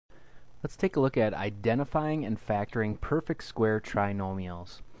Let's take a look at identifying and factoring perfect square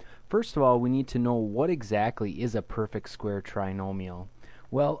trinomials. First of all, we need to know what exactly is a perfect square trinomial.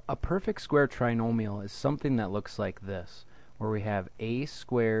 Well, a perfect square trinomial is something that looks like this, where we have a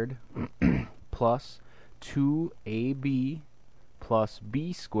squared plus 2ab plus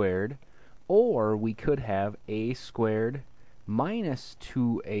b squared, or we could have a squared minus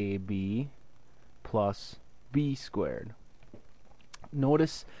 2ab plus b squared.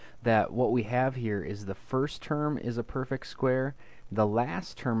 Notice that what we have here is the first term is a perfect square, the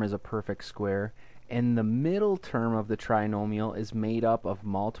last term is a perfect square, and the middle term of the trinomial is made up of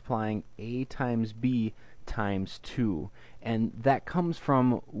multiplying a times b times 2. And that comes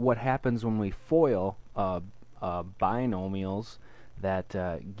from what happens when we FOIL binomials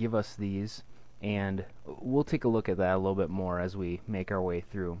that give us these, and we'll take a look at that a little bit more as we make our way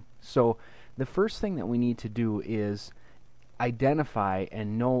through. So the first thing that we need to do is identify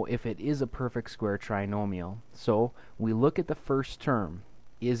and know if it is a perfect square trinomial. So we look at the first term.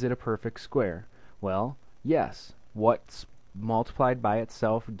 Is it a perfect square? Well, yes. What's multiplied by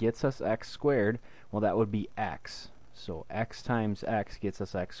itself gets us x squared? Well, that would be x. So x times x gets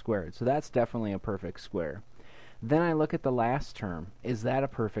us x squared. So that's definitely a perfect square. Then I look at the last term. Is that a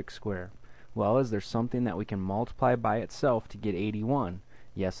perfect square? Well, is there something that we can multiply by itself to get 81?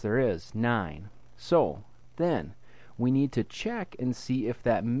 Yes, there is. 9. So then we need to check and see if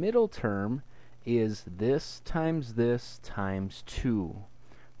that middle term is this times 2.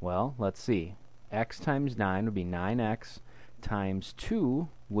 Well, let's see. X times 9 would be 9x times 2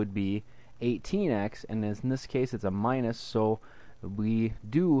 would be 18x, and in this case it's a minus, so we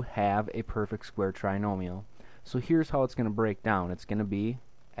do have a perfect square trinomial. So here's how it's going to break down. It's going to be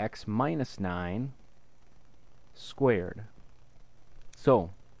x minus 9 squared.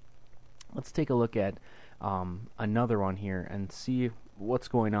 So let's take a look at another one here and see what's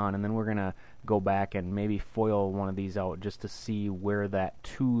going on, and then we're gonna go back and maybe FOIL one of these out just to see where that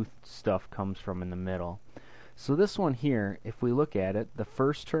 2 stuff comes from in the middle. So this one here, if we look at it, the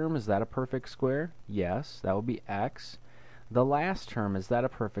first term, is that a perfect square? Yes, that would be x. The last term, is that a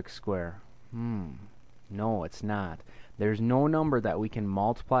perfect square? No, it's not. There's no number that we can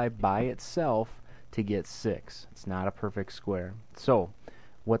multiply by itself to get 6. It's not a perfect square. So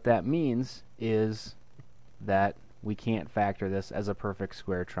what that means is that we can't factor this as a perfect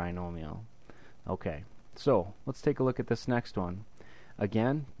square trinomial. Okay, so let's take a look at this next one.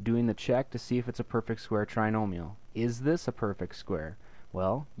 Again, doing the check to see if it's a perfect square trinomial. Is this a perfect square?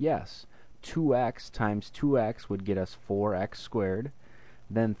 Well, yes. 2x times 2x would get us 4x squared.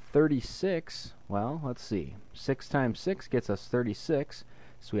 Then 36, well, let's see. 6 times 6 gets us 36,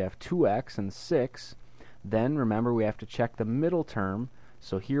 so we have 2x and 6. Then remember, we have to check the middle term.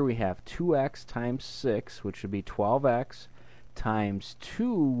 So here we have 2x times 6, which would be 12x, times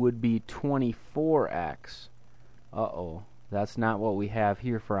 2 would be 24x. Uh-oh, that's not what we have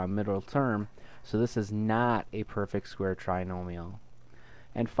here for our middle term, so this is not a perfect square trinomial.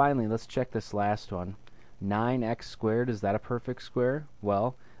 And finally, let's check this last one. 9x squared, is that a perfect square?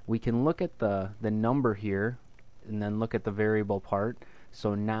 Well, we can look at the number here and then look at the variable part.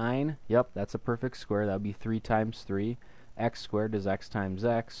 So 9, yep, that's a perfect square. That would be 3 times 3. X squared is x times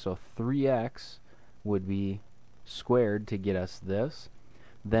x, so 3x would be squared to get us this.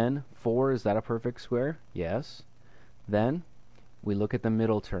 Then 4, is that a perfect square? Yes. Then we look at the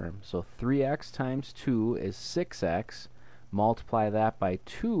middle term. So 3x times 2 is 6x. Multiply that by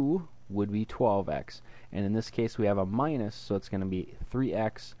 2 would be 12x. And in this case we have a minus, so it's going to be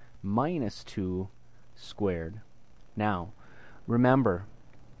 3x minus 2 squared. Now, remember,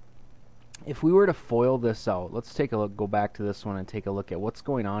 if we were to FOIL this out, let's take a look, go back to this one and take a look at what's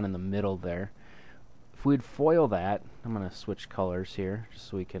going on in the middle there. If we'd FOIL that, I'm going to switch colors here just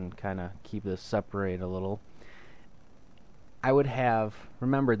so we can kind of keep this separated a little. I would have,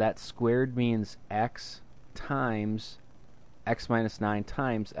 remember that squared means x times x minus 9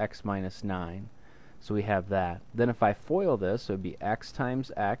 times x minus 9. So we have that. Then if I FOIL this, it would be x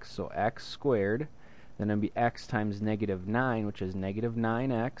times x, so x squared. Then it would be x times negative 9, which is negative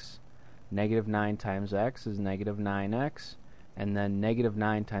 9x. Negative 9 times x is negative 9x, and then negative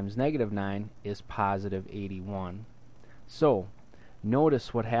 9 times negative 9 is positive 81. So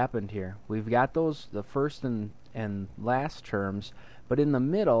notice what happened here. We've got those, the first and last terms, but in the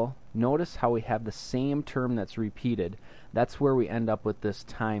middle, notice how we have the same term that's repeated. That's where we end up with this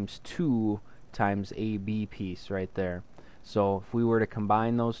times 2 times AB piece right there. So if we were to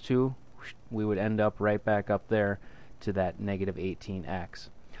combine those two, we would end up right back up there to that negative 18x.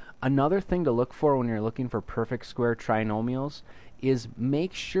 Another thing to look for when you're looking for perfect square trinomials is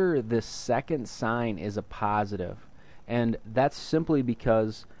make sure this second sign is a positive. And that's simply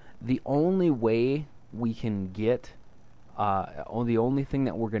because the only way we can get, the only thing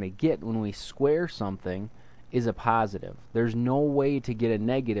that we're going to get when we square something is a positive. There's no way to get a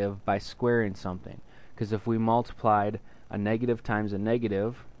negative by squaring something, because if we multiplied a negative times a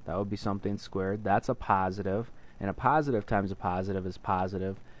negative, that would be something squared. That's a positive, and a positive times a positive is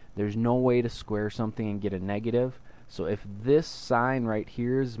positive. There's no way to square something and get a negative. So if this sign right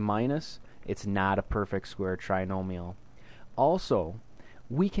here is minus, it's not a perfect square trinomial. Also,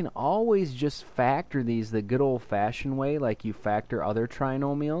 we can always just factor these the good old-fashioned way, like you factor other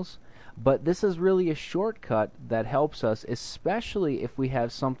trinomials, but this is really a shortcut that helps us, especially if we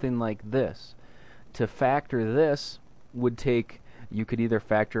have something like this. To factor this would take, you could either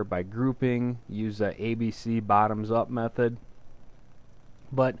factor it by grouping, use the ABC bottoms up method,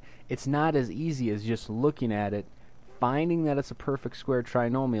 but it's not as easy as just looking at it, finding that it's a perfect square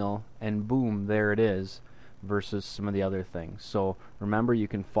trinomial, and boom, there it is, versus some of the other things. So remember, you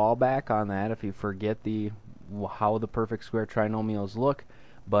can fall back on that if you forget how the perfect square trinomials look,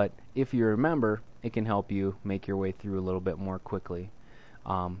 but if you remember, it can help you make your way through a little bit more quickly.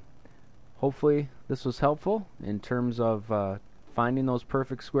 Hopefully this was helpful in terms of finding those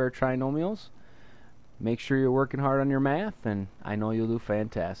perfect square trinomials. Make sure you're working hard on your math, and I know you'll do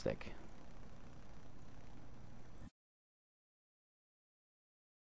fantastic.